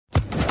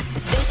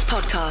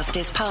podcast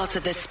is part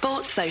of the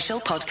Sports Social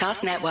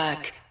Podcast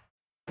Network.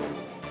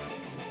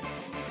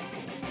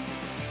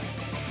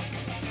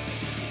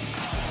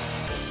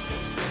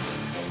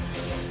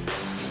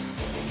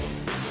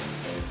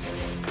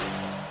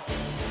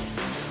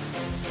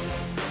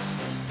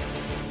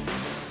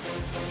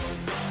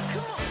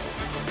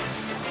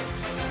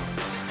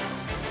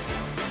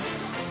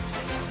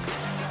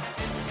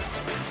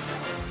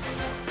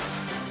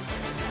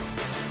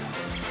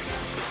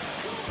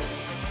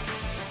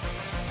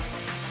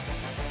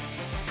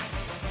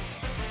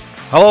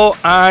 Hello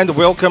and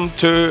welcome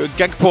to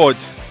Gigpod.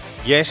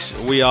 Yes,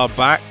 we are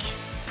back.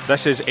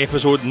 This is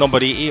episode number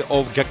 80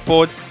 of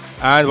Gigpod,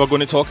 and we're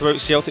going to talk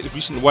about Celtic's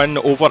recent win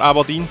over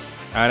Aberdeen.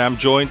 And I'm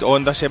joined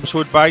on this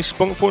episode by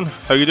Spunkphone.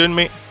 How you doing,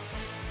 mate?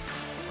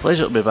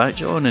 Pleasure to be back,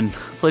 John, and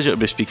pleasure to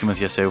be speaking with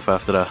yourself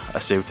after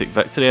a Celtic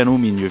victory. I know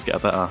me and you've got a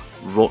bit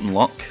of rotten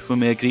luck when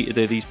we agree to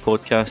do these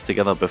podcasts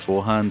together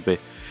beforehand. We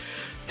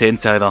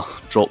tend to either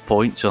drop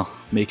points or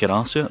make an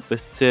arse of it,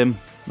 but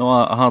no,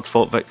 a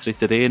hard-fought victory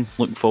today, and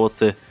looking forward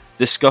to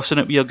discussing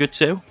it with your good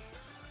self.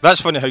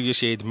 That's funny how you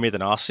said made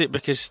an arse of it,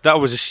 because that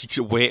was a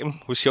secret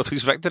weapon with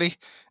Celtic's victory,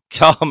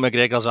 Callum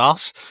McGregor's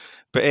arse.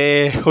 But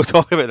we'll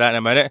talk about that in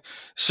a minute.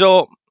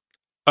 So,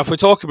 if we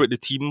talk about the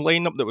team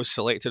lineup that was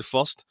selected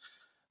first,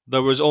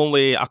 there was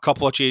only a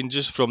couple of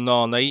changes from the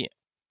other night.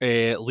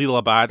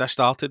 Leela Bada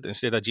started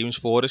instead of James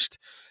Forrest,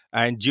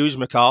 and Jules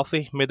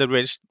McCarthy made a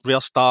rare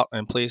start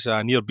in place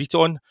of Nir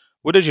Beaton.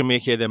 What did you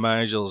make of the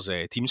manager's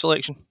team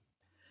selection?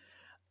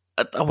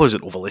 I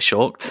wasn't overly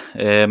shocked.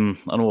 I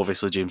know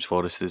obviously James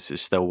Forrest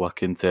is still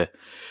working to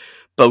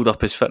build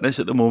up his fitness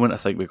at the moment. I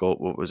think we got,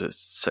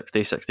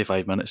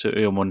 65 minutes out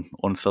of him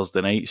on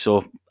Thursday night.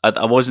 So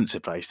I wasn't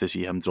surprised to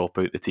see him drop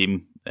out the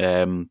team.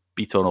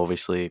 Beaton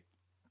obviously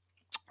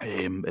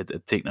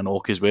had taken a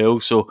knock as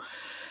well. So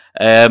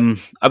I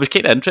was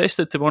kind of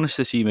interested, to be honest,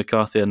 to see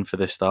McCarthy in for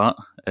the start.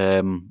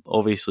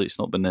 Obviously it's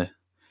not been the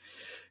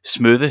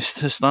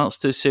smoothest of starts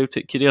to his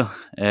Celtic career.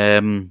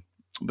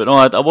 But no,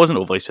 I wasn't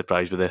overly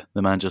surprised with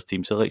the manager's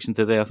team selection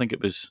today. I think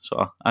it was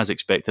sort of as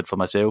expected for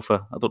myself. I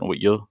don't know what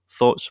your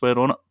thoughts were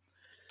on it.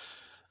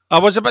 I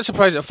was a bit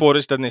surprised that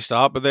Forrest didn't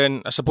start, but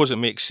then I suppose it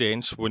makes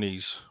sense when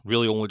he's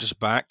really only just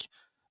back.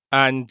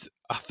 And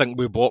I think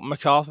we bought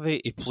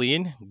McCarthy to play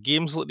in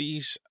games like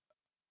these.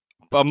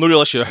 But I'm not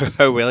really sure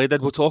how well he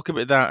did. We'll talk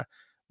about that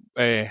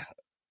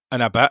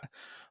in a bit.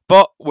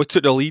 But we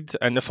took the lead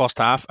in the first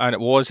half, and it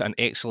was an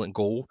excellent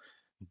goal.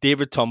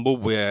 David Turnbull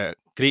with a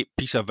great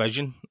piece of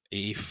vision.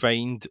 He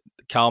found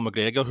Callum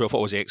McGregor, who I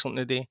thought was excellent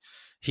today.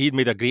 He'd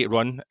made a great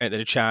run into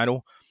the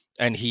channel,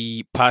 and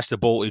he passed the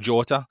ball to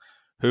Jota,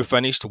 who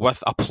finished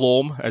with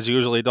aplomb, as he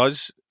usually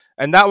does.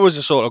 And that was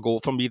the sort of goal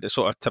for me that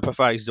sort of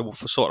typifies the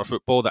sort of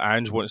football that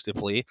Ange wants to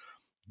play.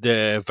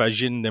 The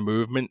vision, the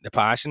movement, the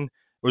passing.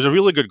 It was a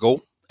really good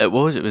goal. It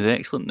was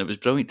excellent. It was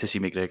brilliant to see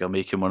McGregor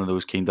making one of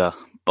those kind of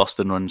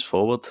busting runs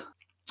forward,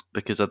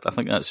 because I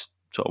think that's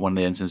sort of one of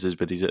the instances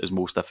where he's at his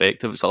most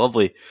effective. It's a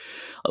lovely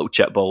little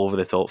chip ball over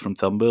the top from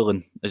Turnbull,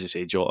 and as you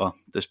say, Jota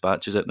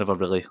dispatches it. Never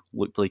really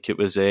looked like it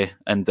was in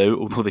doubt,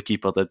 although the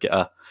keeper did get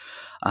a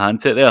hand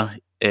to it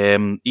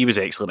there. He was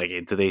excellent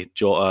again today.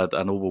 Jota,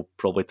 I know we'll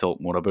probably talk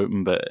more about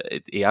him, but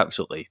he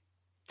absolutely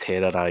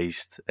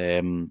terrorised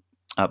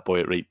that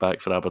boy at right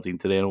back for Aberdeen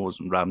today. I know it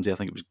wasn't Ramsey, I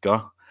think it was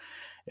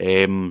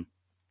Gurr.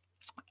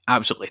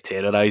 Absolutely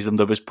terrorised them.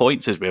 There was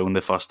points as well in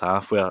the first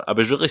half where I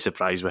was really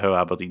surprised with how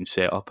Aberdeen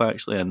set up,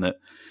 actually, and that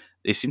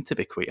they seemed to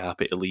be quite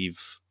happy to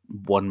leave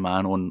one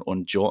man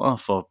on Jota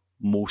for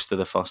most of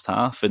the first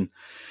half. And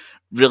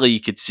really,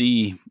 you could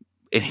see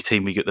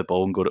anytime we got the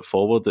ball and got it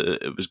forward,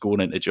 it was going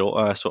into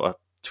Jota. I sort of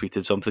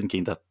tweeted something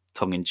kind of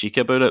tongue-in-cheek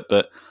about it,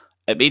 but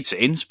it made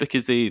sense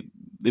because they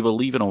were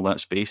leaving all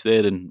that space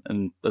there,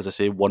 and as I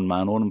say, one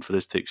man on him for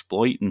us to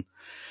exploit.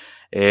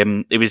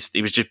 And it was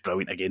just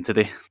brilliant again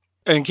today.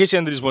 In case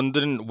anybody's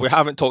wondering, we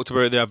haven't talked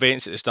about the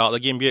events at the start of the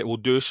game yet. We'll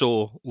do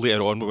so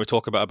later on when we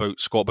talk about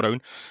Scott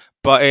Brown.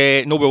 But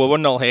no, we were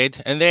 1-0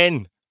 ahead. And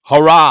then,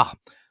 hurrah,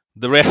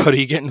 the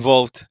referee get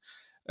involved.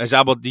 As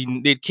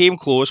Aberdeen, they came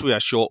close with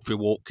a shot for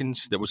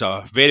Watkins. That was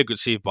a very good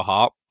save by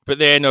Hart. But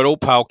then our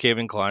old pal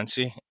Kevin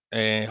Clancy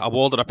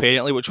awarded a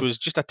penalty, which was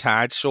just a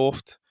tad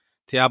soft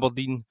to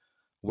Aberdeen,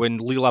 when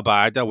Leela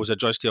Bada was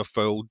adjudged to have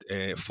fouled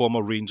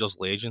former Rangers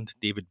legend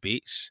David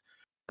Bates.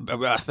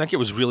 I think it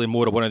was really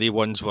more of one of the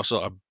ones where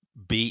sort of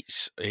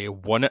Bates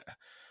won it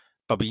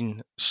by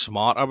being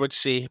smart, I would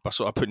say, by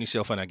sort of putting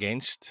himself in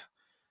against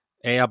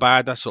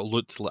Abada. Sort of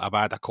looked like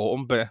Abada caught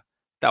him, but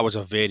that was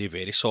a very,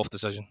 very soft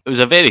decision. It was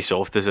a very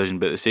soft decision,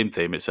 but at the same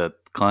time, it's a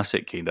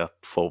classic kind of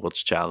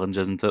forwards challenge,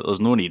 isn't it? There's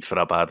no need for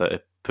Abada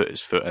to put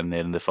his foot in there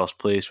in the first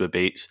place with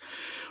Bates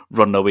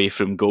running away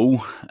from goal.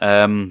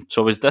 So I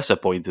was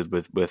disappointed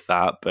with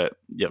that, but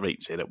you're right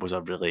to say it was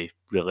a really,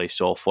 really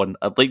soft one.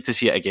 I'd like to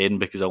see it again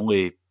because I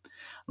only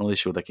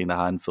showed a kind of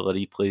handful of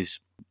replays,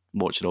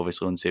 watching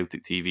obviously on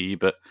Celtic TV,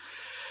 but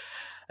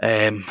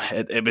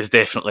it was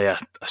definitely a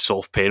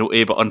soft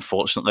penalty, but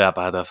unfortunately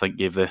Abada, I think,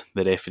 gave the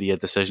referee a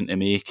decision to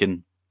make,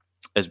 and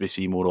as we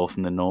see more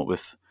often than not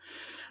with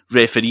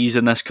referees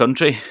in this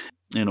country,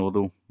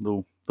 they'll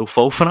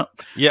fall for it.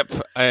 Yep,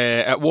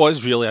 it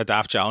was really a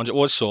daft challenge. It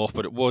was soft,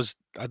 but it was,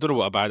 I don't know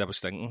what bad I was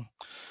thinking.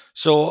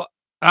 So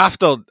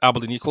after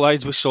Aberdeen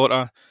equalised, we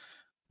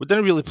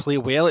didn't really play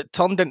well. It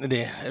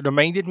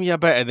reminded me a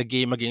bit of the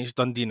game against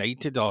Dundee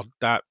United, or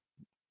that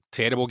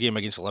terrible game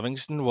against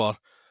Livingston, where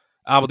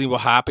Aberdeen were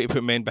happy to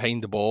put men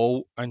behind the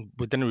ball and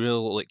we didn't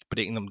really like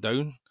breaking them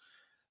down.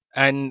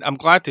 And I'm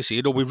glad to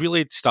say, though, we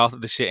really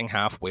started the second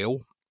half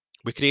well.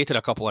 We created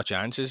a couple of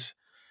chances.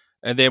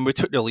 And then we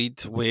took the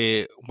lead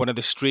with one of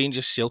the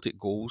strangest Celtic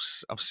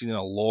goals I've seen in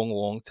a long,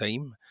 long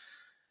time.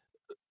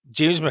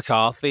 James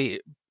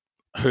McCarthy,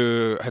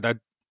 who had an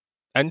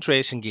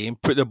interesting game,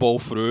 put the ball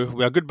through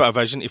with a good bit of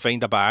vision to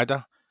find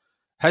Abada.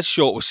 His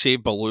shot was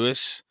saved by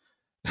Lewis.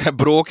 It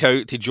broke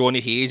out to Johnny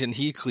Hayes and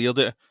he cleared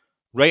it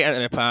right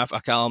into the path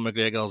of Callum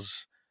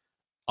McGregor's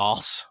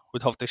arse,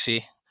 would have to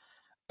say.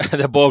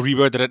 The ball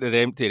rebounded into the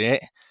empty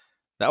net.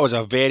 That was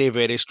a very,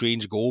 very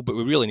strange goal, but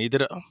we really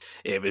needed it.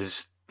 It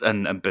was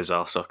in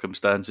bizarre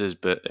circumstances,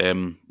 but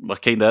we're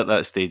kind of at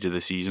that stage of the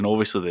season.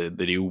 Obviously,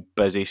 the real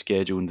busy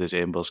schedule in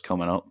December's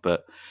coming up,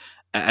 but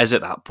it is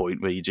at that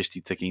point where you just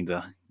need to kind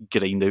of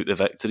grind out the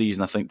victories.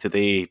 And I think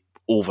today,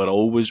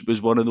 overall,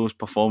 was one of those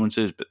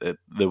performances. But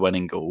the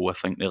winning goal, I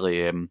think,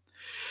 really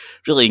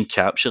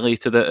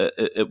encapsulated it.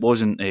 It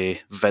wasn't a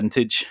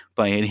vintage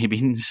by any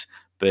means,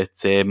 but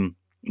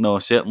no,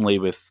 certainly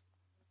with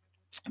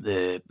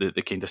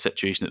the kind of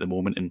situation at the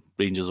moment, and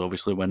Rangers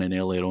obviously winning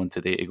earlier on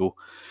today to go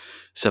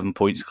 7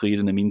 points clear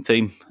in the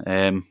meantime.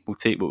 We'll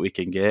take what we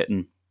can get,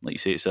 and like you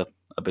say, it's a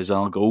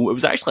bizarre goal. It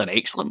was actually an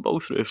excellent ball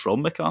through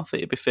from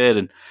McCarthy, to be fair,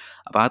 and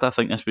I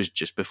think this was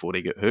just before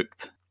he got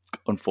hooked.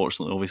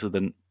 Unfortunately, obviously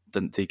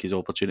didn't take his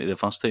opportunity the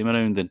first time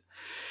around, and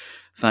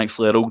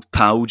thankfully our old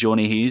pal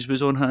Johnny Hayes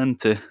was on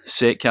hand to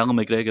set Callum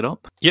McGregor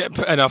up. Yep,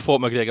 and I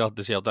thought McGregor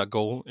deserved that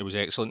goal. It was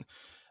excellent.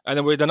 And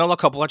then we had another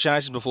couple of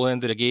chances before the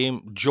end of the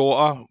game.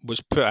 Jota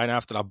was put in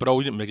after a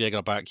brilliant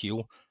McGregor back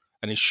heel,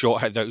 and his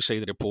shot hit the outside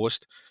of the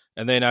post.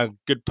 And then a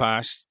good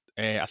pass,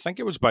 I think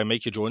it was by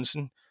Mikey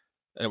Johnson.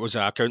 It was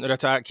a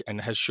counter-attack,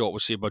 and his shot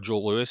was saved by Joe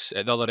Lewis.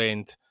 At the other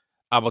end,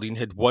 Aberdeen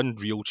had one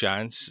real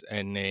chance,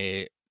 and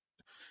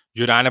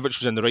Juranovic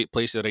was in the right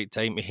place at the right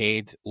time to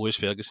head Lewis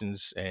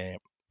Ferguson's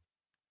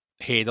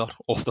header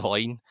off the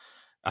line.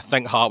 I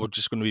think Hart was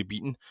just going to be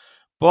beaten.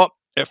 But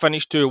it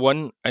finished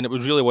 2-1, and it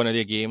was really one of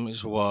the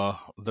games where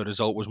the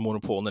result was more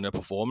important than the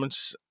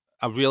performance.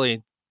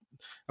 We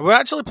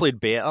actually played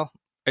better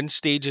in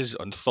stages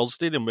on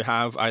Thursday than we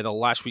have either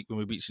last week when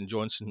we beat St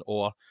Johnstone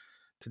or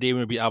today when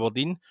we beat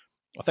Aberdeen.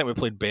 I think we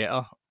played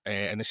better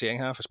in the second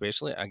half,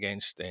 especially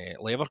against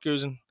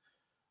Leverkusen.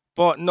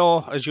 But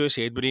no, as you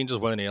said, with Rangers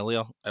winning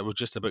earlier, it was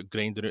just about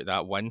grinding out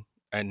that win.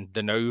 And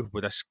now,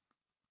 with this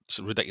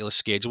ridiculous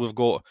schedule we've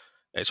got,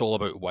 it's all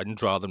about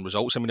wins rather than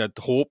results. I mean, I'd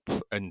hope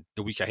in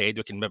the week ahead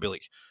we can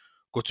maybe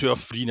go 2 or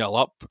 3-0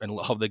 up and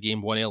have the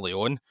game won early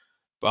on.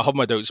 But I have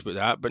my doubts about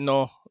that. But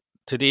no,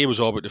 today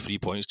was all about the 3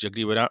 points. Do you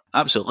agree with that?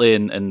 Absolutely,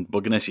 and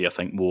we're going to see, I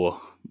think, more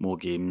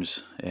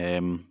games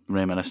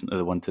reminiscent of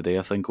the one today,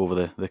 I think,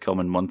 over the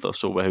coming month or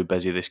so, with how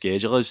busy the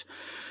schedule is.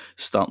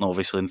 Starting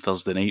obviously on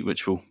Thursday night,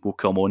 which we'll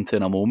come on to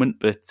in a moment.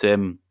 But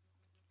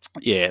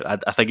yeah,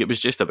 I think it was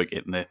just about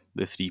getting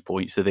the 3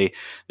 points today.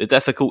 The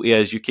difficulty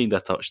is, you kind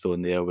of touched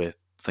on there with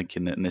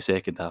thinking that in the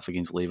second half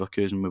against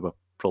Leverkusen we were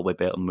probably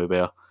better than we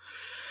were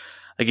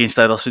against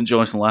either St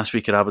Johnstone last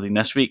week or Aberdeen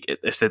this week.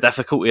 It's the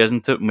difficulty,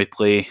 isn't it, when we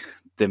play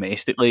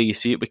domestically? You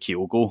see it with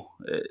Kyogo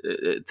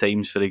at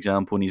times, for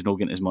example, and he's not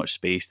getting as much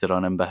space to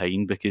run in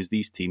behind because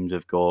these teams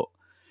have got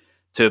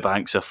 2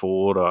 banks of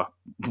 4 or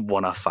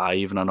 1 of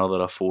 5 and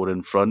another of 4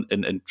 in front,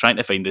 and trying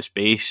to find the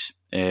space.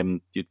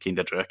 You'd kind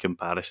of draw a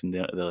comparison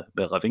there to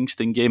the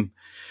Livingston game,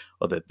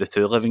 or the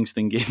 2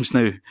 Livingston games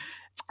now.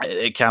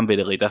 It can be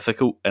really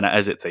difficult, and it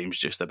is at times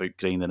just about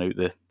grinding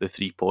out the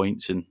 3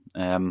 points. And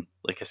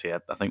like I say,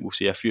 I think we'll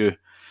see a few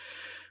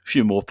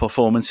more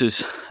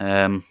performances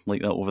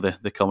like that over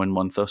the coming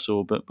month or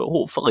so. But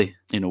hopefully,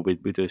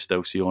 we do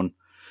still see on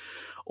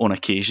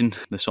occasion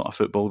the sort of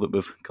football that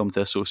we've come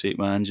to associate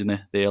with Ange in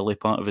the early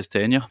part of his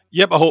tenure.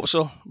 Yep, I hope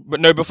so. But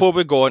now, before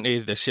we go on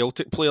to the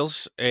Celtic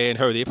players and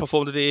how they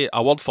performed today,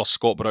 a word for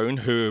Scott Brown,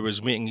 who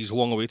was making his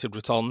long-awaited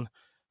return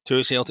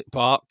to Celtic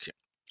Park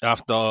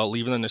after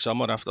leaving in the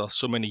summer after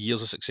so many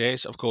years of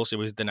success. Of course, he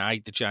was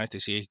denied the chance to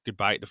say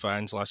goodbye to the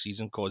fans last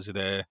season because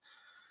the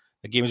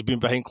game has been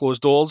behind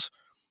closed doors.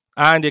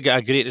 And he got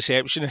a great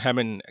reception. Him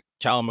and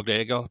Callum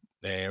McGregor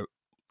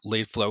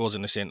laid flowers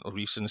in the centre,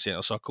 wreaths in the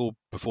centre circle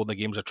before the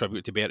game was a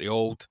tribute to Bertie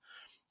Auld.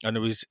 And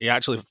I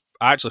actually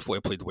thought he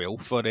played well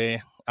for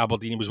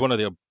Aberdeen. He was one of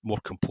their more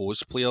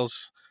composed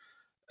players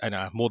in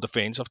a more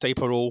defensive type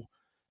of role.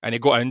 And he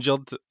got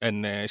injured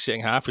in the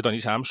second half. He done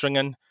his hamstring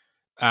in,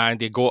 and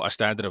he got a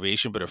standing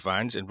ovation by the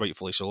fans, and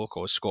rightfully so,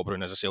 because Scott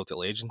Brown is a Celtic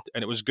legend.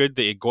 And it was good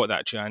that he got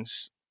that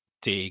chance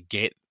to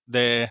get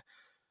the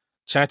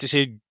chance to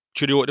say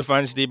cheerio to the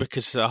fans today,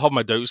 because I have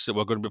my doubts that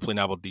we're going to be playing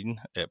Aberdeen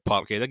at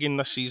Parkhead again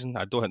this season.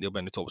 I don't think they'll be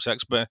in the top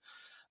 6, but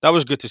that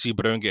was good to see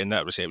Brown getting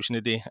that reception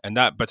today, and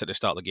that bit at the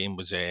start of the game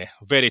was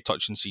very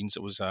touching scenes.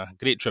 It was a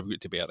great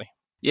tribute to Bertie.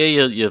 Yeah,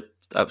 you're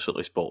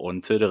absolutely spot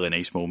on. Two really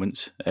nice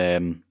moments.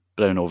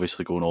 Brown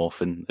obviously going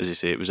off, and as you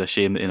say, it was a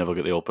shame that he never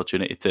got the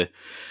opportunity to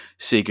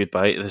say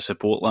goodbye to the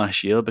support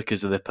last year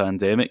because of the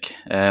pandemic.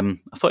 I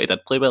thought he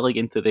did play well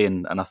again today,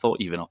 and I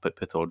thought even up at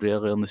Pittodrie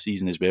earlier in the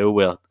season as well,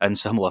 where in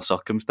similar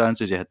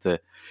circumstances he had to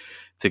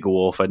go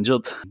off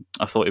injured.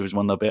 I thought he was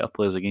one of the better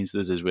players against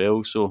us as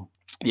well, so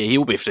yeah,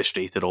 he'll be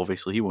frustrated,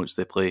 obviously. He wants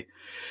to play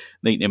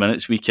 90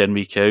 minutes week in,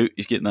 week out.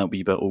 He's getting that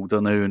wee bit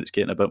older now, and it's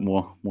getting a bit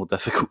more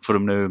difficult for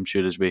him now, I'm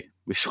sure, as we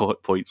saw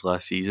at points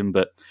last season.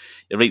 But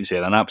you're right in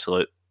saying an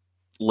absolute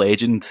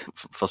legend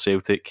for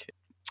Celtic,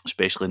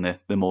 especially in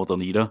the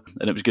modern era.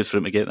 And it was good for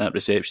him to get that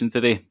reception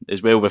today.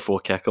 As well,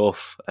 before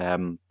kick-off,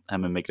 him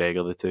and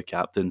McGregor, the two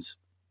captains,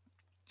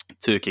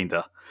 two kind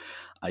of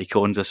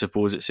icons, I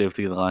suppose, at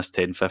Celtic in the last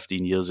 10,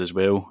 15 years as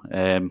well.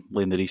 Laying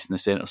the Reese in the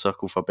centre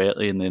circle for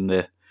Bertie, and then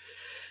the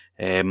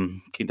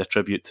kind of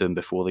tribute to him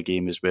before the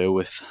game as well,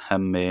 with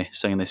him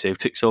singing the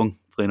Celtic song,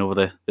 playing over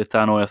the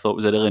tannoy. I thought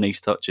was a really nice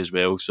touch as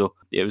well. So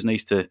yeah, it was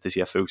nice to see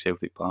a full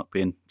Celtic Park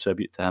paying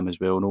tribute to him as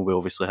well. I know we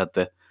obviously had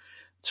the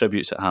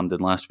tributes at Hampden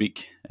last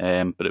week,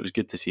 but it was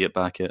good to see it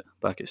back at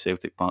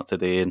Celtic Park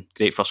today, and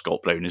great for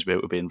Scott Brown as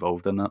well to be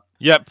involved in that.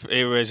 Yep,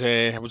 it was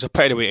a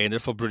pity the way it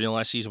ended for Bruno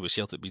last season with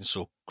Celtic being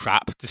so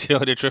crap, to tell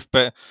you the truth.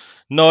 But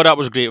no, that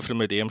was great for him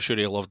today. I'm sure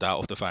he loved that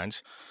off the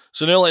fans.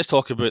 So now let's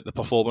talk about the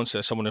performance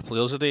of some of the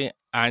players today,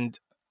 and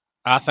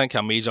I think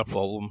a major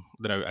problem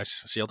now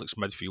is Celtic's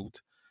midfield.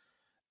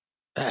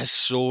 It is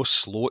so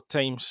slow at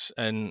times,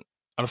 and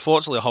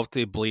unfortunately I have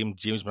to blame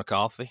James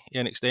McCarthy to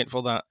an extent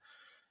for that.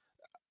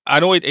 I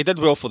know he did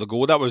well for the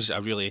goal. That was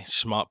a really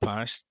smart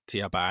pass to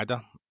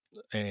Abada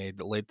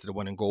that led to the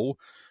winning goal.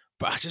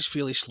 But I just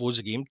feel he slows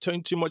the game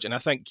down too much, and I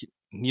think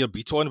near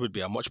Beaton would be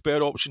a much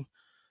better option.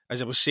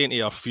 As I was saying to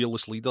our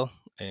fearless leader,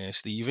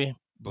 Stevie,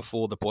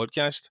 before the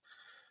podcast,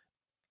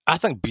 I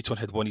think Beaton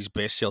had one of his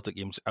best Celtic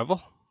games ever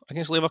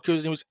against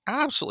Leverkusen. He was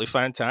absolutely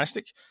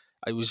fantastic.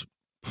 It was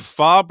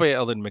far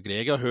better than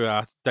McGregor, who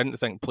I didn't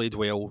think played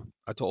well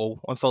at all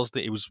on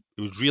Thursday. He was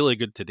really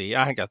good today.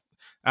 I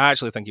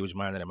actually think he was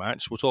man of the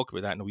match. We'll talk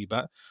about that in a wee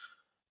bit.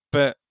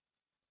 But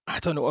I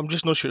don't know. I'm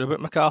just not sure about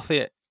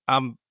McCarthy.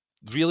 I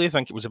really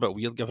think it was a bit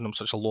weird giving him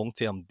such a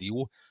long-term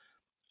deal.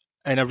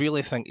 And I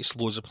really think he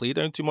slows the play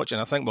down too much.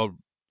 And I think we're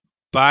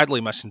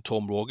badly missing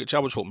Tom Rogic. I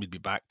was hoping he'd be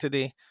back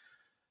today.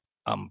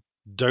 I'm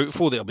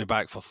doubtful that he'll be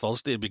back for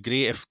Thursday. It'd be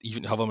great if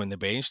even to have him on the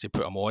bench to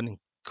put him on and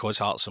cause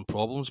Hearts some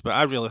problems. But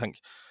I really think,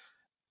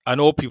 I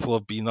know people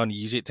have been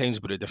uneasy at times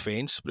about the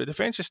defence, but the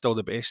defence is still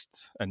the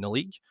best in the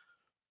league.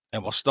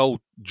 And we're still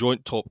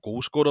joint top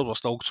goal scorers. We're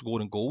still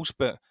scoring goals.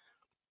 But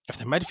if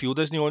the midfield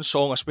isn't on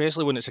song,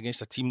 especially when it's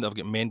against a team that have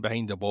got men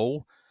behind the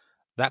ball,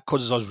 that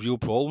causes us real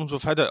problems.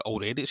 We've had it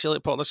already at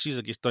Celtic Park this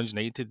season against Dundee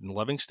United and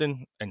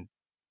Livingston, and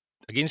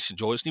against St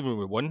Johnstone when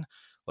we won.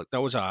 Like,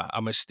 that was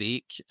a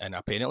mistake and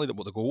a penalty that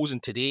were the goals.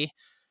 And today,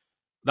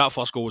 that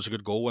first goal was a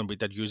good goal, and we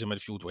did use the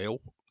midfield well.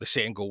 The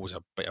second goal was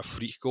a bit of a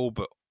freak goal,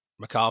 but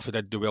McCarthy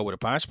did do well with the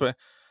pass. But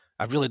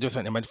I really do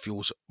think the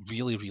midfield's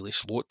really, really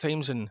slow at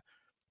times, and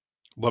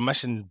we're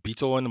missing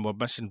Beaton and we're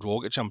missing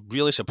Rogic. I'm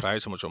really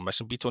surprised how much we're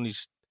missing Beaton.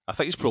 I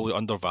think he's probably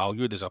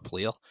undervalued as a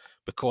player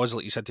because,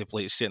 like, he's had to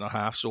play at centre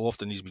half so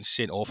often. He's been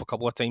sent off a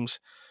couple of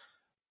times.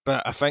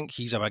 But I think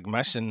he's a big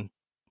miss, and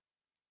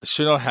the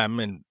sooner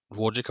him and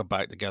Rogic are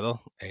back together,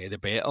 the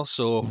better.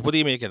 So what do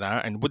you make of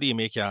that? And what do you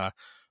make of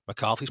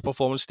McCarthy's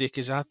performance today?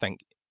 Because I think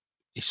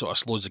he sort of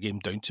slows the game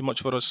down too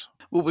much for us.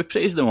 Well, we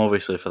praised him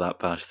obviously for that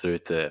pass through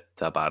to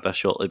Abada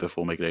shortly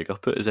before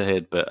McGregor put us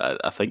ahead, but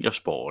I think you're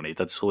spot on. He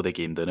did slow the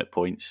game down at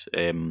points.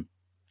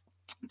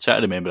 Try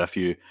to remember a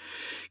few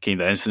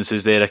kind of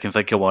instances there. I can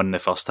think of one in the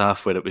first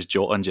half where it was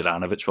Jota and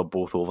Juranovic were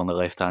both over on the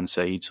left-hand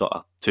side, sort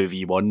of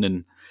 2v1,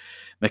 and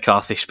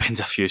McCarthy spends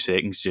a few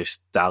seconds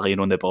just dallying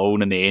on the ball,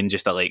 and in the end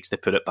just elects to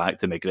put it back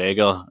to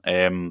McGregor.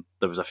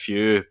 There was a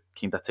few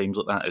kind of times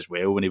like that as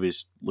well when he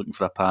was looking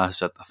for a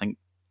pass. I think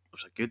there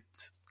was a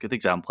good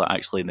example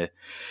actually in the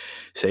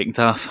second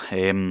half.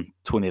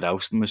 Tony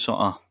Ralston was sort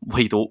of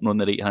wide open on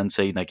the right-hand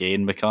side, and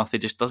again McCarthy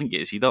just doesn't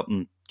get his head up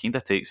and kind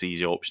of takes the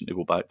easy option to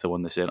go back to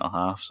one the centre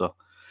half, so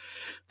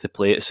to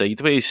play it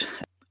sideways.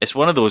 It's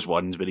one of those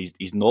ones where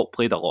he's not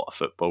played a lot of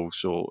football,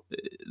 so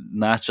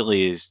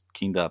naturally his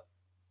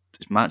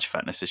match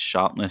fitness, his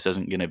sharpness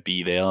isn't going to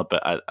be there,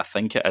 but I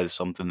think it is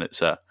something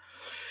that's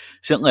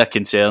certainly a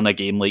concern a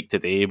game like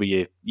today,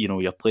 where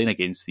you're playing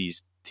against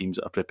these teams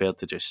that are prepared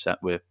to just sit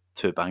with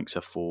two banks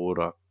of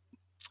four, or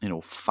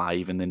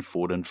five and then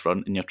four in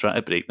front, and you're trying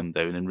to break them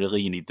down, and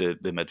really you need the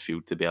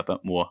midfield to be a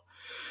bit more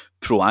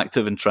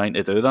proactive in trying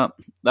to do that.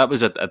 That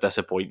was a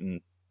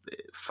disappointing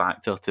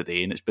factor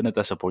today, and it's been a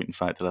disappointing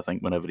factor I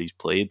think whenever he's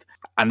played.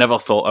 I never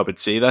thought I would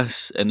say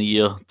this in the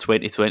year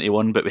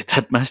 2021, but we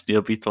did miss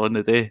Near Beaton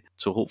today,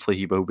 so hopefully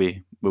he will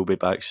be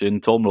back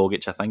soon. Tom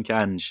Rogic, I think,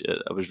 Ange,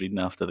 I was reading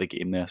after the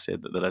game there,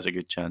 said that there is a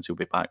good chance he'll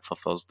be back for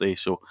Thursday,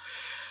 so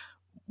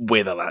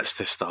whether that's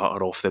to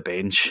start or off the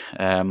bench,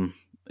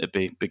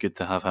 it'd be good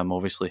to have him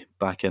obviously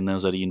back in there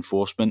as a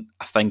reinforcement.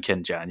 I think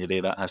in January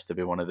that has to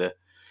be one of the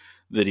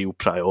real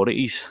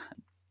priorities,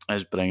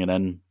 is bringing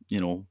in,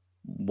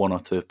 one or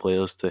two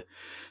players to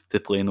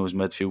play in those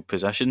midfield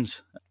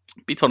positions.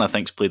 Beaton, I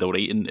think's played all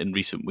right in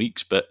recent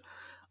weeks, but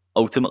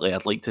ultimately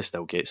I'd like to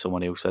still get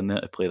someone else in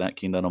there to play that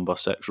kind of number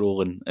 6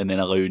 role, and then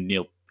allow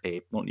allow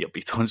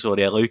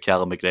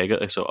Callum McGregor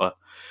to sort of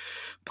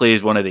play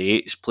as one of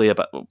the 8s, play a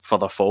bit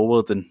further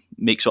forward and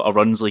make sort of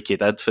runs like he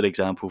did, for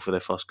example, for the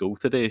first goal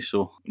today.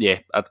 So yeah,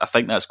 I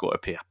think that's got to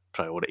be a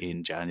priority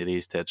in January,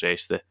 is to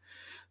address the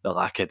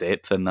lack of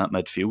depth in that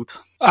midfield.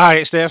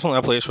 It's definitely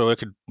a place where we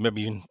could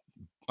maybe even,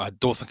 I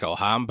don't think it'll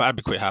happen, but I'd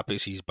be quite happy to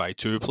see us buy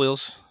 2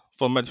 players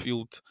for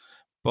midfield.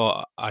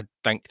 But I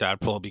think that'd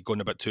probably be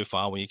going a bit too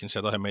far when you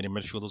consider how many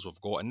midfielders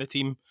we've got in the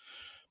team.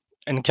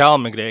 And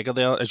Callum McGregor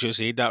there, as you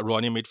said, that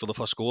run he made for the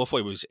first goal, I thought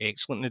he was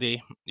excellent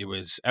today. He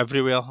was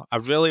everywhere. I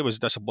really was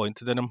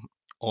disappointed in him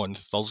on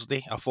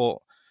Thursday. I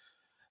thought,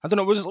 I don't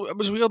know, it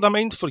was weird. I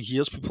mind for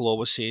years people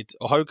always said,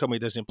 oh, how come he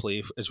doesn't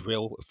play as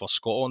well for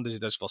Scotland as he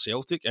does for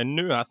Celtic? And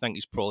now I think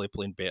he's probably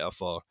playing better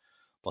for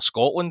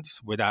Scotland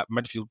with that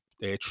midfield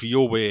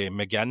trio with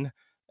McGinn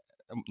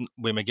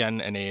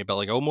and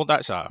Billy Gilmore.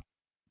 That's a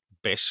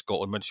best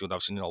Scotland midfield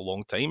I've seen in a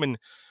long time, and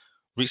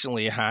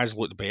recently it has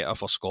looked better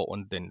for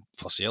Scotland than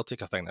for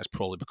Celtic. I think that's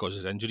probably because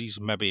of injuries.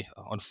 Maybe,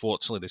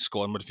 unfortunately, the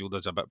Scotland midfield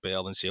is a bit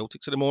better than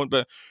Celtic's at the moment,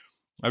 but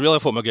I really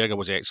thought McGregor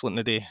was excellent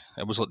today.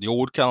 It was like the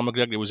old Callum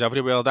McGregor. He was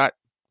everywhere. That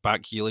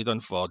back heel he done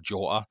for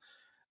Jota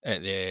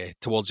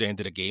towards the end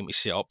of the game to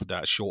set up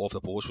that shot off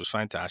the post was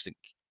fantastic.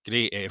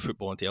 Great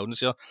football intelligence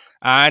there.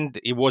 And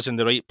he was in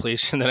the right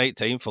place in the right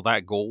time for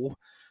that goal,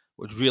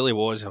 which really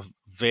was a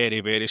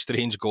very, very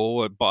strange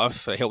goal. But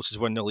if it helps us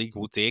win the league,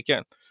 we'll take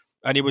it.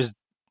 And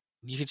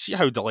you could see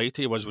how delighted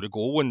he was with the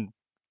goal, and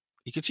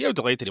you could see how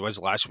delighted he was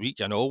last week,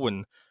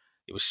 when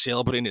he was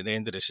celebrating at the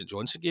end of the St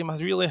Johnstone game. I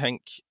really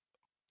think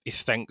he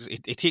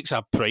takes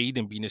a pride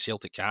in being a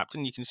Celtic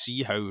captain. You can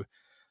see how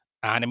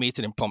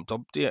animated and pumped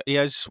up he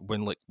is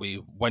when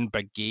we win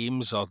big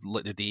games, or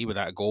like the day with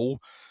that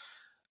goal.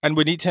 And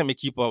we need him to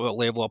keep up that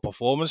level of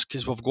performance,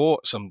 because we've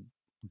got some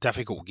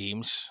difficult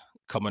games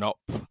coming up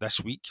this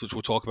week, which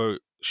we'll talk about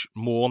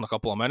more in a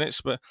couple of minutes.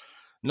 But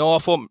no, I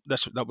thought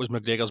that was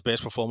McGregor's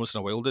best performance in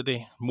a while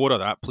today. More of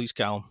that, please,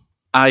 Callum.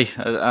 Aye,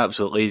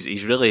 absolutely.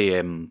 He's really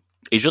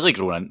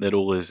grown into the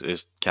role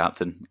as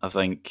captain. I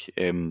think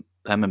him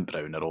and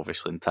Brown are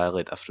obviously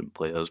entirely different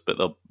players, but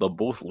they're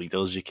both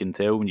leaders. You can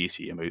tell when you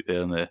see him out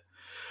there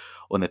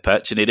on the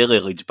pitch, and he really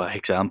leads by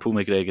example,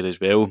 McGregor, as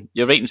well.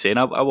 You're right in saying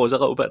I was a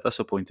little bit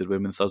disappointed with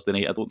him on Thursday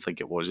night. I don't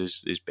think it was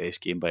his best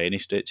game by any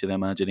stretch of the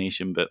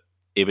imagination, but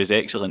he was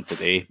excellent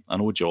today. I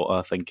know Jota,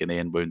 I think, in the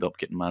end wound up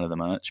getting man of the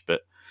match,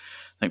 but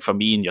I think for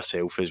me and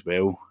yourself as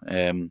well,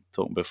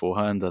 talking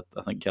beforehand,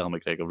 I think Callum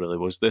McGregor really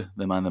was the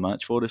man of the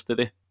match for us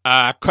today.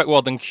 Quick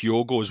word on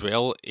Kyogo as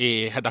well.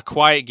 He had a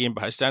quiet game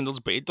by his standards,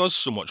 but he does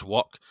so much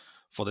work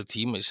for the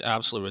team. It's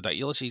absolutely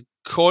ridiculous. He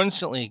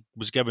constantly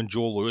was giving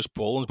Joe Lewis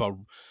problems by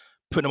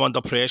putting him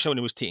under pressure when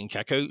he was taking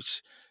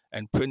kickouts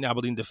and putting the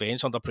Aberdeen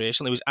defence under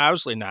pressure. And he was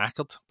absolutely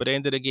knackered by the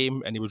end of the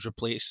game, and he was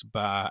replaced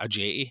by a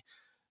Jetty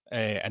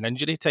in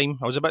injury time.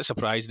 I was a bit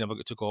surprised he never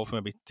got took off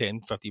maybe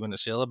 10-15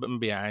 minutes earlier, but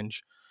maybe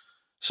Ange.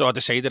 So I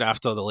decided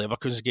after the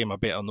Leverkusen game I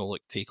better not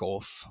take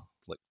off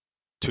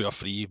 2 or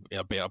 3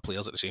 better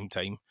players at the same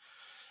time.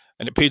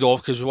 And it paid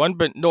off because we won.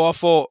 But no, I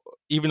thought,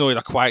 even though he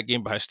had a quiet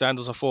game by his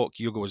standards, I thought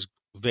Kyogo was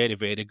very,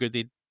 very good.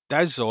 He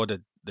does all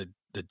the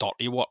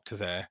dirty work,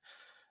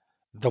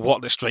 the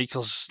work that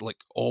strikers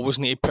always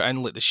need to put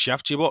in, the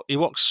shifts. He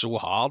works so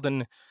hard,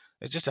 and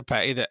it's just a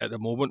pity that at the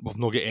moment we've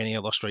not got any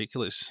other striker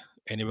that's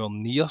anywhere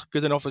near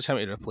good enough as him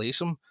to replace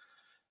him.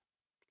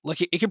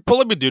 He could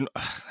probably be doing...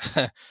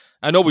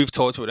 I know we've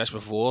talked about this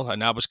before,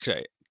 and I was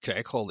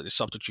critical of the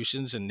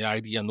substitutions and the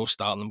idea of no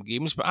starting them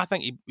games, but I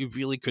think he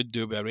really could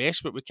do a bit of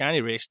rest, but we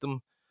can't rest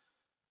them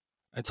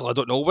until I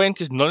don't know when,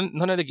 because none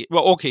of the games...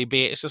 Well, okay,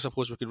 Betis, I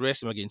suppose we could rest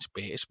them against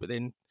Betis, but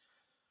then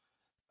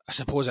I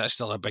suppose that's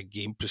still a big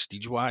game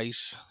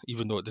prestige-wise,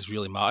 even though it doesn't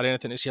really matter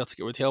anything to Celtic.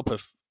 It would help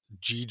if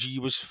GG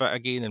was fit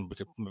again and we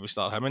could maybe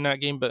start him in that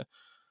game, but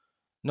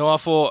no, I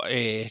thought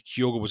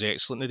Kyogo was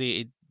excellent today.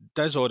 He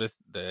does all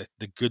the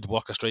good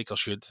work a striker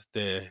should,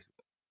 the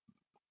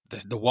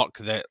work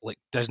that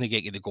doesn't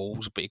get you the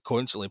goals, but he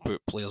constantly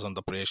put players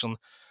under pressure.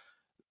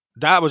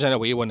 That was in a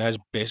way one of his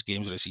best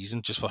games of the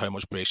season, just for how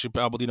much pressure he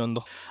put Aberdeen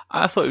under.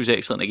 I thought he was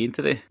excellent again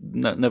today.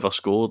 Never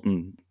scored,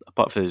 and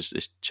apart from his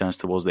chance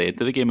towards the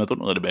end of the game, I don't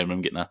really remember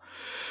him getting a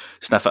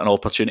sniff at an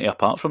opportunity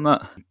apart from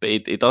that. But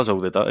he does all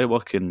the dirty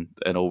work and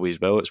always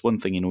will. It's one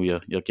thing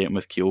you're getting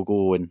with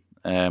Kyogo,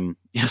 and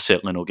you're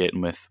certainly not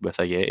getting with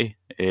Ajeti.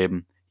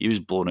 He was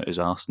blown out his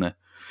arse in the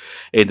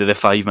end of the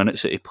 5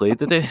 minutes that he played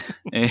today.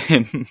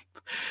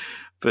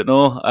 But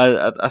no,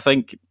 I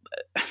think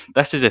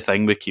this is the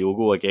thing with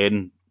Kyogo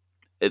again.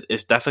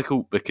 It's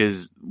difficult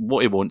because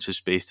what he wants is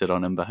space to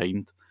run in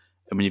behind,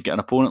 And when you've got an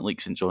opponent like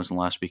St Johnstone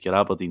last week or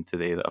Aberdeen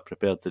today that are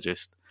prepared to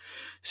just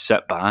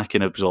sit back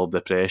and absorb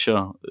the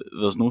pressure,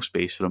 there's no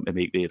space for him to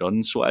make the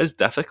runs. So it is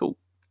difficult.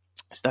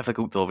 It's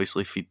difficult to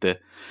obviously feed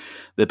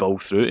the ball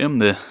through to him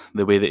the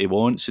way that he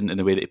wants and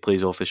the way that he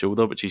plays off the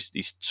shoulder, which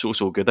he's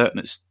so good at, and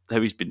it's how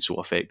he's been so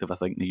effective, I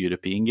think, in the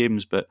European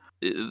games. But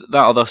that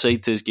other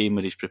side to his game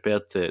where he's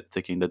prepared to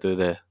kind of do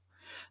the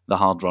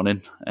hard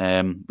running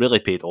really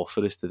paid off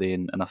for us today,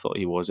 and I thought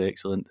he was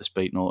excellent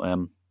despite not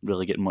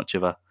really getting much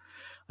of a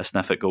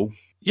sniff at goal.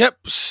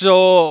 Yep,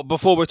 so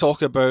before we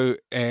talk about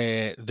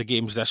the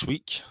games this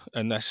week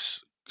and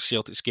this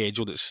Celtic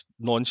schedule that's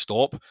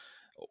non-stop,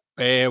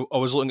 I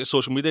was looking at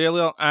social media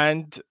earlier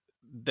and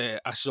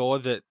I saw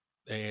that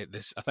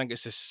this, I think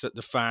it's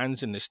the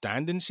fans in the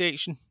standing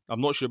section,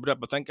 I'm not sure about it,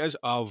 but I think it is,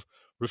 have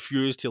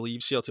refused to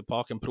leave Celtic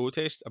Park in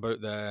protest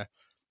about the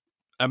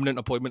imminent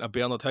appointment of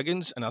Bernard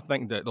Higgins, and I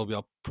think that there'll be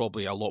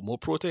probably a lot more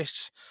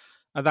protests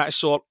of that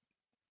sort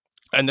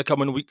in the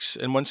coming weeks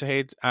and months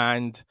ahead.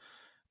 And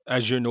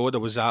as you know, there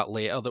was that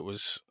letter that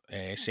was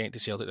sent to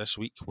Celtic this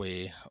week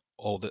with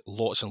all the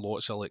lots and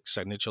lots of like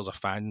signatures of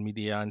fan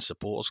media and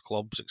supporters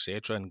clubs,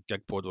 etc. And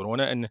Gigpod were on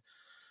it, and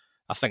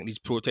I think these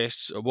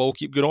protests will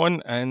keep going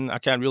on, and I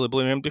can't really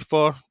blame anybody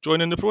for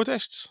joining the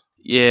protests.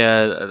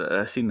 Yeah,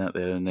 I seen that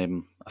there,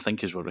 and I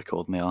think as we're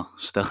recording there,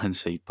 still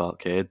inside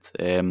Parkhead.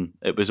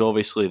 It was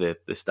obviously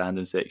the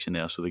standing section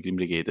there, so the Green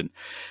Brigade, and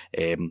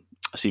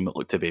I seen it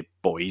looked to be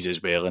boys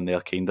as well in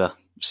their kind of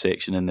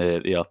section in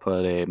the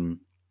upper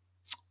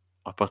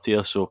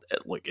tier. So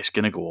it's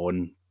going to go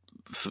on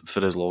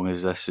for as long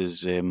as this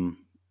is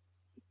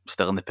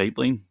still in the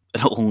pipeline.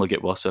 It'll only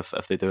get worse if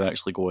they do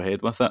actually go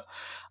ahead with it.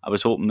 I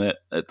was hoping that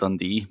at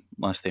Dundee,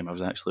 last time I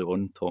was actually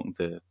on talking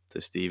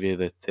to Stevie,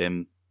 that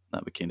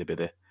that would kind of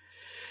be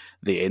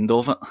the end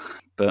of it.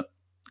 But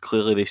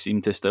clearly they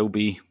seem to still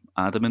be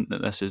adamant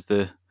that this is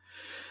the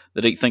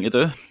right thing to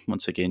do.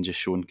 Once again, just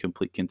showing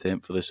complete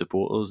contempt for the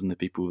supporters and the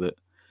people that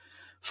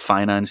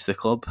finance the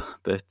club.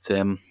 But,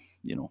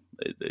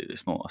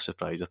 it's not a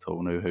surprise at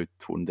all now how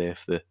tone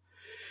deaf the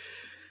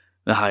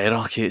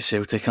hierarchy at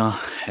Celtic are.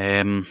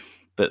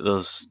 But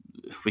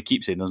we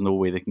keep saying there's no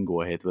way they can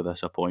go ahead with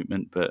this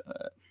appointment. But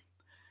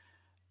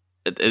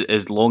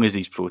as long as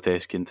these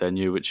protests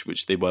continue,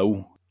 which they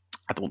will,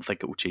 I don't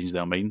think it will change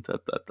their mind.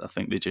 I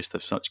think they just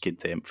have such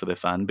contempt for the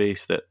fan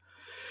base that,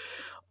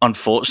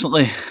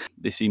 unfortunately,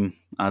 they seem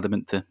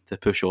adamant to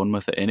push on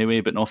with it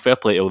anyway. But no, fair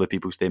play to all the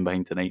people staying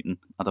behind tonight, and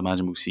I'd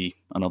imagine we'll see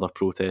another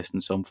protest in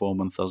some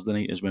form on Thursday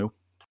night as well.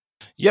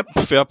 Yep,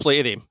 fair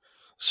play to them.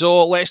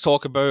 So let's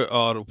talk about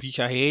our week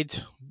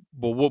ahead.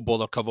 We won't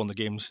bother covering the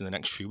games in the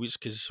next few weeks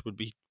because it would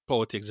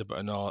probably takes about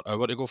another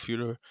hour to go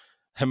through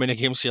how many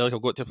games Celtic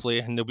have got to play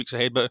in the weeks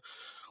ahead. But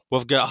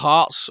we've got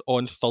Hearts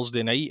on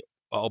Thursday night.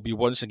 It'll be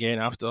once again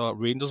after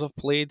Rangers have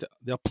played.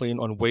 They're playing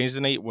on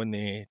Wednesday night when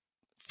they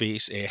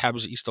face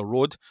Hibs at Easter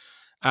Road.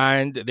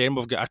 And then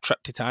we've got a trip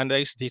to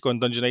Tannadice to take on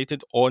Dundee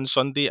United on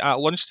Sunday at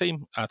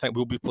lunchtime. I think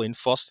we'll be playing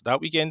first that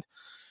weekend.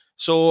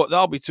 So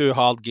that'll be two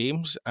hard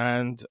games,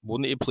 and we'll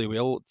need to play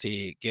well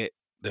to get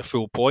the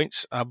full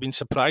points. I've been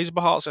surprised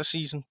by Hearts this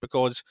season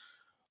because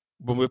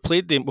when we've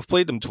played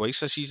them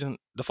twice this season.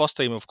 The first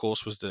time, of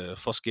course, was the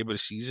first game of the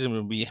season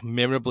when we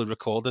memorably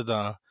recorded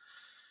a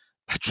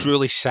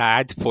truly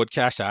sad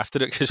podcast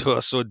after it because we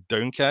were so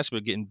downcast, we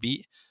were getting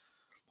beat.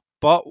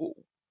 But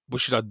we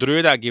should have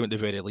drew that game at the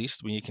very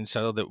least when you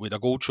consider that we had a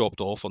goal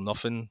chopped off or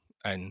nothing,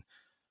 and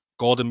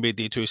Gordon made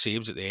the 2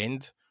 saves at the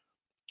end.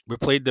 We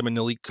played them in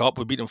the League Cup.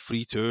 We beat them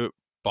 3-2,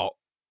 but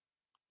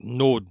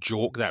no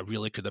joke, that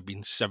really could have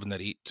been 7 or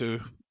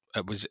 8-2.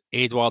 It was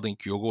Edward and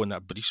Kyogo in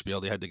that brief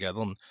spell they had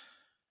together, and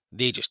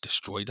they just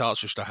destroyed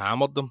Hearts, just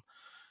hammered them.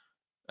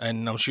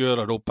 And I'm sure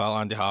our old pal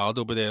Andy Howard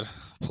will be there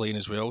playing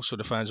as well, so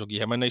the fans will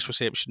give him a nice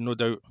reception, no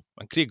doubt.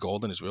 And Craig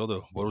Gordon as well,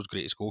 the world's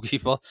greatest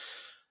goalkeeper.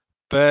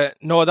 But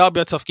no, that'll be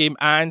a tough game.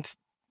 And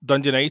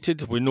Dundee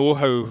United, we know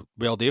how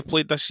well they've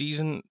played this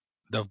season.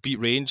 They've beat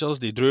Rangers,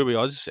 they drew with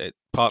us at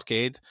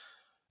Parkhead.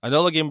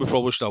 Another game we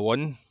probably should have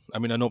won. I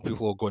mean, I know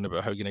people are going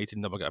about how United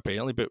never got a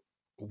penalty, but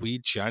we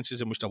had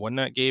chances and we should have won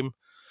that game.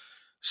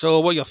 So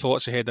what are your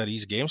thoughts ahead of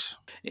these games?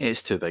 Yeah,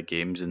 it's 2 big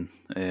games, and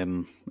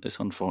it's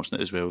unfortunate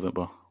as well that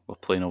we're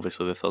playing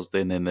obviously the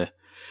Thursday and then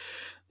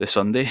the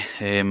Sunday,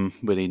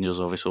 with Rangers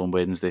obviously on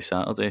Wednesday,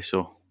 Saturday.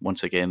 So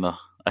once again they're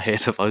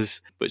ahead of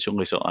us, which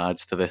only sort of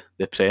adds to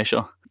the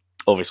pressure.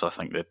 Obviously, I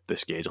think the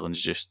scheduling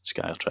is just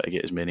Sky are trying to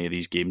get as many of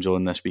these games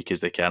on this week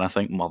as they can. I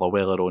think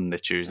Motherwell are on the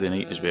Tuesday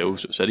night as well,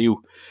 so it's a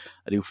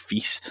real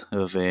feast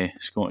of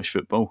Scottish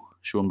football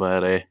shown by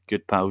our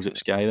good pals at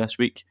Sky this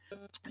week.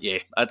 Yeah,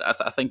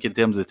 I think in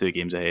terms of the 2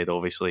 games ahead,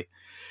 obviously,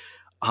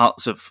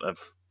 Hearts have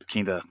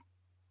kind of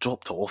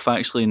dropped off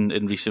actually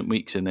in recent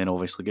weeks, and then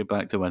obviously get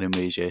back to winning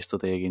ways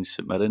yesterday against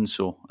St Mirren.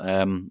 So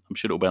I'm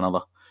sure it'll be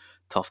another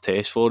tough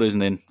test for us,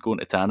 and then going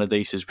to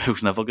Tannadice as well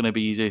is never going to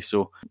be easy.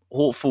 So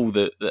hopeful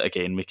that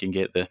again we can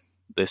get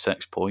the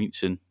 6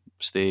 points and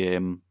stay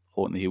hot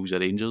on the heels of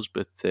Rangers.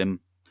 But it's going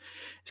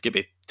to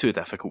be 2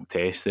 difficult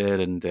tests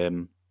there,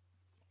 and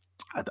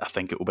I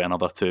think it will be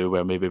another 2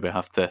 where maybe we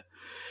have to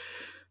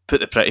put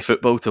the pretty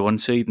football to one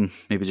side and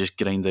maybe just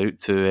grind out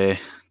 2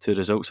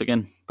 results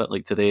again, a bit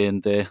like today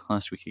and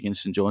last week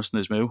against St Johnstone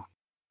as well.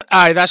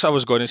 Aye, that's what I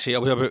was going to say.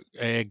 It'll be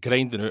about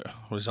grinding out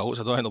results.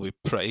 I don't think it'll be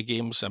pretty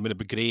games. I mean, it'd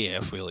be great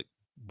if we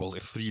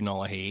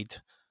 3-0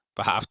 ahead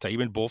by half time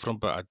in both of them,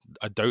 but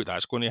I doubt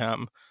that's going to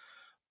happen.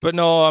 But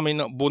no, I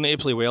mean, we'll need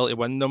to play well to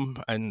win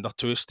them, and they're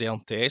 2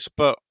 stern tests.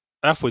 But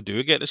if we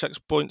do get the 6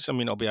 points, I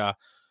mean, it'll be a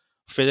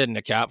feather in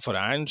the cap for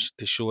Ange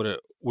to show that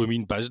we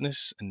mean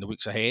business in the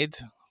weeks ahead.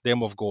 Then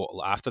we've got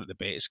after the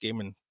Betis game,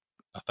 and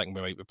I think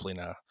we might be playing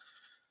I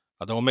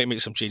don't know, might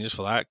make some changes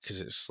for that because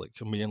it's like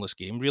a meaningless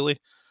game, really.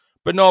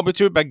 But no, it'll be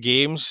 2 big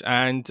games,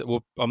 and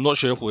I'm not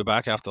sure if we'll be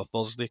back after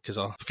Thursday because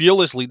our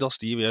fearless leader,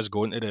 Stevie, is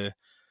going to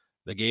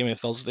the game on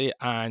Thursday,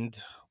 and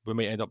we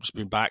might end up just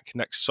being back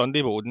next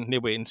Sunday, but we'll need to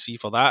wait and see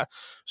for that.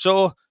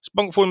 So,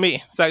 Spunk Phone,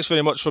 mate, thanks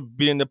very much for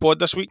being in the pod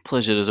this week.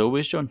 Pleasure as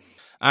always, John.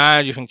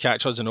 And you can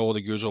catch us in all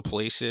the usual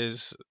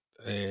places.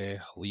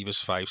 Leave us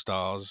 5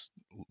 stars,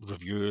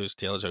 reviews,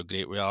 tell us how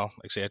great we are,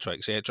 etc.,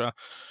 etc.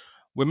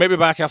 We may be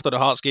back after the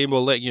Hearts game,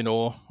 we'll let you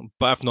know.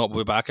 But if not,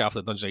 we'll be back after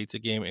the Dundee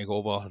United game to go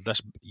over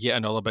this yet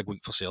another big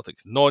week for Celtic.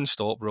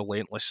 Non-stop,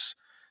 relentless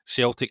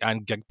Celtic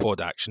and Gigpod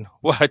action.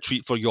 What a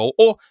treat for y'all.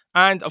 Oh,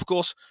 and of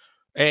course,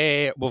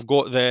 we've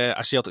got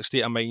a Celtic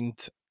State of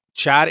Mind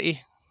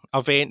charity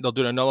event. They're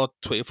doing another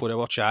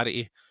 24-hour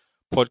charity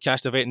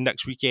podcast event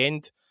next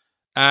weekend.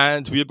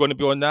 And we're going to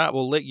be on that.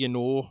 We'll let you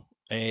know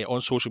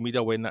on social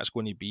media when that's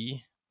going to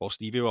be. Well,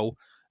 Stevie will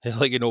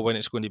let you know when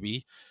it's going to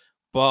be.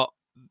 But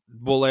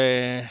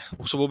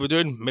we'll be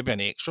doing maybe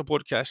an extra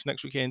podcast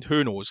next weekend.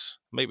 Who knows?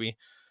 Maybe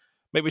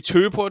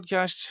 2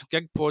 podcasts,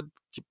 Gigpod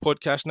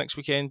podcast next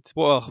weekend.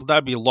 Well,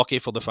 that'd be lucky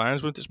for the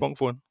fans, wouldn't it, Spunk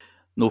Phone?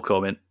 No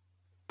comment.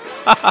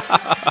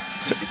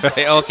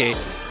 Right, okay.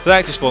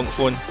 Thanks to Spunk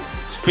Phone.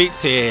 Speak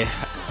to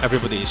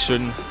everybody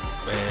soon.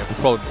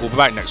 We'll be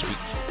back next week.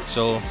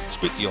 So,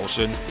 speak to you all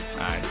soon,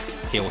 and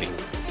hail hail.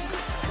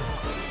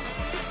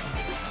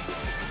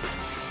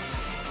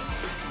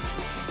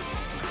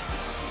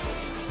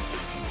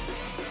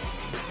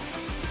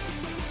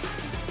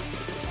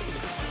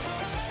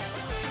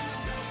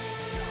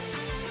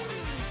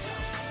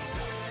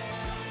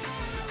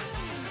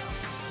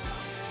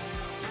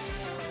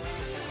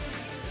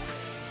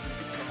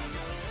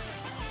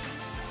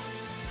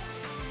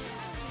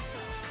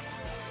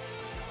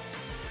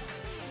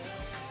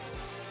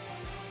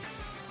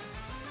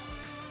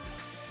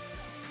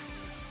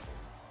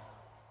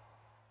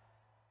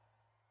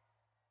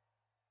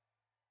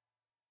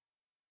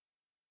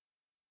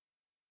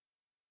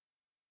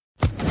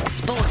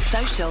 Sports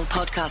Social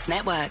Podcast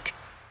Network.